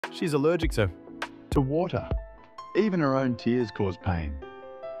She's allergic to water. Even her own tears cause pain.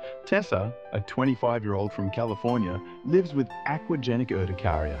 Tessa, a 25-year-old from California, lives with Aquagenic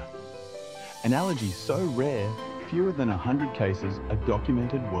Urticaria. An allergy so rare, fewer than 100 cases are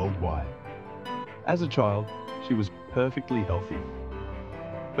documented worldwide. As a child, she was perfectly healthy.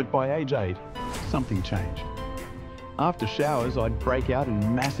 But by age 8, something changed. After showers, I'd break out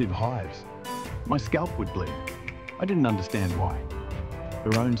in massive hives. My scalp would bleed. I didn't understand why.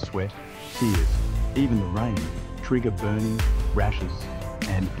 Her own sweat, tears, even the rain, trigger burning, rashes,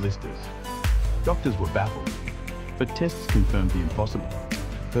 and blisters. Doctors were baffled, but tests confirmed the impossible.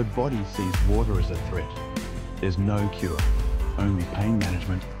 Her body sees water as a threat. There's no cure, only pain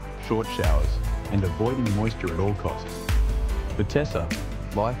management, short showers, and avoiding moisture at all costs. For Tessa,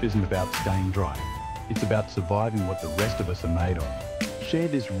 life isn't about staying dry. It's about surviving what the rest of us are made of. Share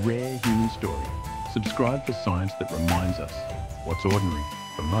this rare human story. Subscribe for science that reminds us what's ordinary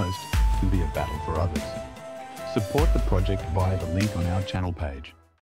for most can be a battle for others. Support the project via the link on our channel page.